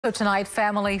So tonight,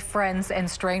 family, friends, and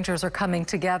strangers are coming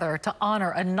together to honor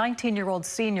a 19-year-old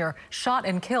senior shot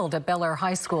and killed at Bellaire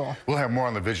High School. We'll have more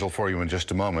on the vigil for you in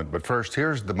just a moment, but first,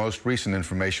 here's the most recent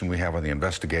information we have on the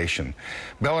investigation.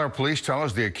 Bellaire police tell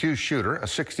us the accused shooter, a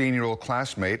 16-year-old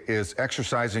classmate, is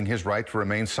exercising his right to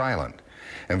remain silent.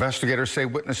 Investigators say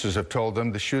witnesses have told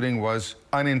them the shooting was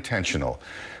unintentional.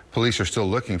 Police are still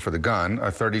looking for the gun,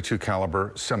 a .32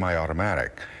 caliber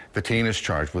semi-automatic. The teen is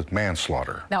charged with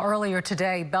manslaughter. Now, earlier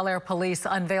today, Bellaire police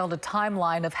unveiled a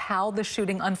timeline of how the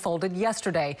shooting unfolded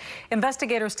yesterday.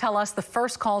 Investigators tell us the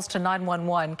first calls to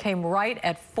 911 came right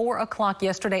at 4 o'clock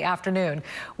yesterday afternoon.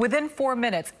 Within 4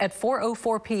 minutes, at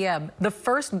 4:04 p.m., the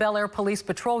first Bellaire Police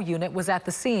Patrol unit was at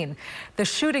the scene. The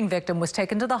shooting victim was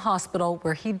taken to the hospital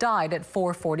where he died at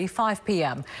 4:45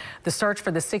 p.m. The search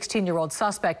for the 16-year-old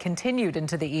suspect continued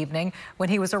into the evening when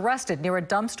he was arrested near a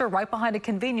dumpster right behind a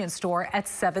convenience store at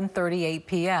 7:38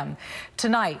 p.m.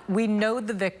 Tonight, we know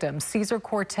the victim, Cesar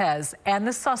Cortez, and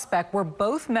the suspect were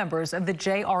both members of the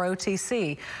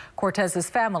JROTC. Cortez's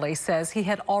family says he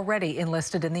had already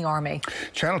enlisted in the Army.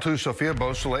 Channel 2's Sophia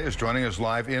Beausoleil is joining us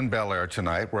live in Bellaire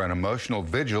tonight, where an emotional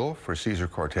vigil for Cesar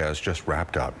Cortez just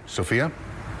wrapped up. Sophia?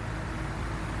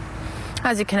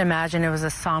 As you can imagine, it was a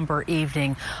somber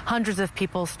evening. Hundreds of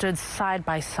people stood side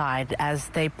by side as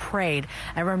they prayed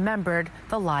and remembered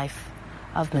the life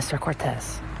of Mr.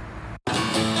 Cortez.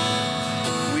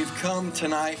 We've come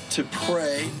tonight to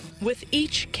pray. With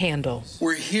each candle,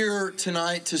 We're here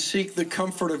tonight to seek the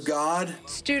comfort of God.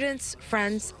 students,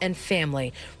 friends, and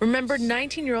family remembered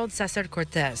 19-year-old Cesar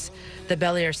Cortez, the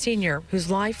Bellaire senior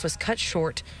whose life was cut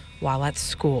short while at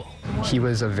school. He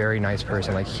was a very nice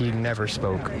person. Like, he never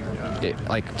spoke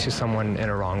to someone in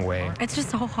a wrong way. It's just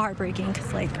so heartbreaking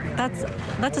because,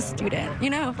 that's a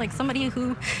student, somebody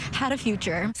who had a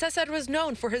future. Cesar was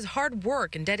known for his hard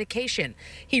work and dedication.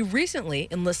 He recently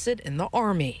enlisted in the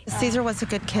Army. Cesar was a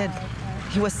good kid.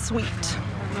 He was sweet.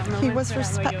 He was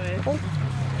respectful.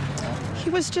 He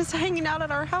was just hanging out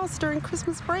at our house during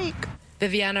Christmas break.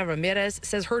 Viviana Ramirez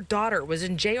says her daughter was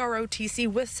in JROTC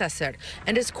with Cesar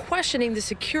and is questioning the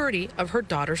security of her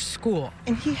daughter's school.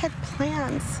 And he had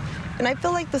plans. And I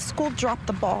feel like the school dropped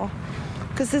the ball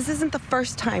because this isn't the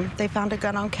first time they found a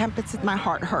gun on campus. My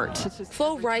heart hurts.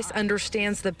 Flo Rice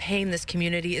understands the pain this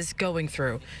community is going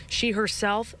through. She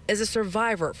herself is a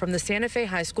survivor from the Santa Fe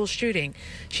High School shooting.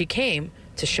 She came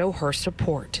to show her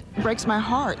support. It breaks my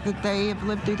heart that they have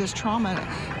lived through this trauma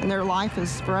and their life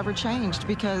is forever changed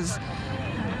because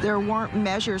there weren't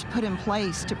measures put in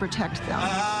place to protect them.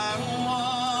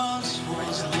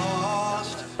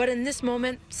 But in this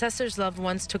moment, Cesar's loved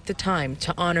ones took the time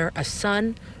to honor a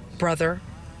son, brother,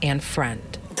 and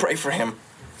friend. Pray for him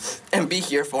and be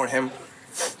here for him.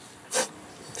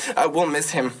 I will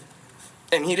miss him,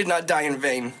 and he did not die in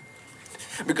vain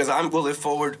because I will live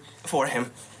forward for him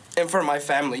and for my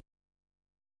family.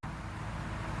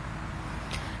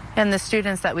 And the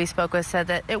students that we spoke with said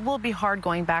that it will be hard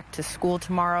going back to school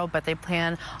tomorrow, but they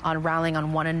plan on rallying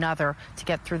on one another to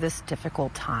get through this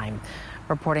difficult time.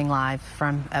 Reporting live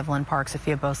from Evelyn Park,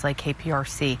 Sophia Beausoleil,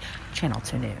 KPRC, Channel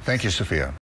 2 News. Thank you, Sophia.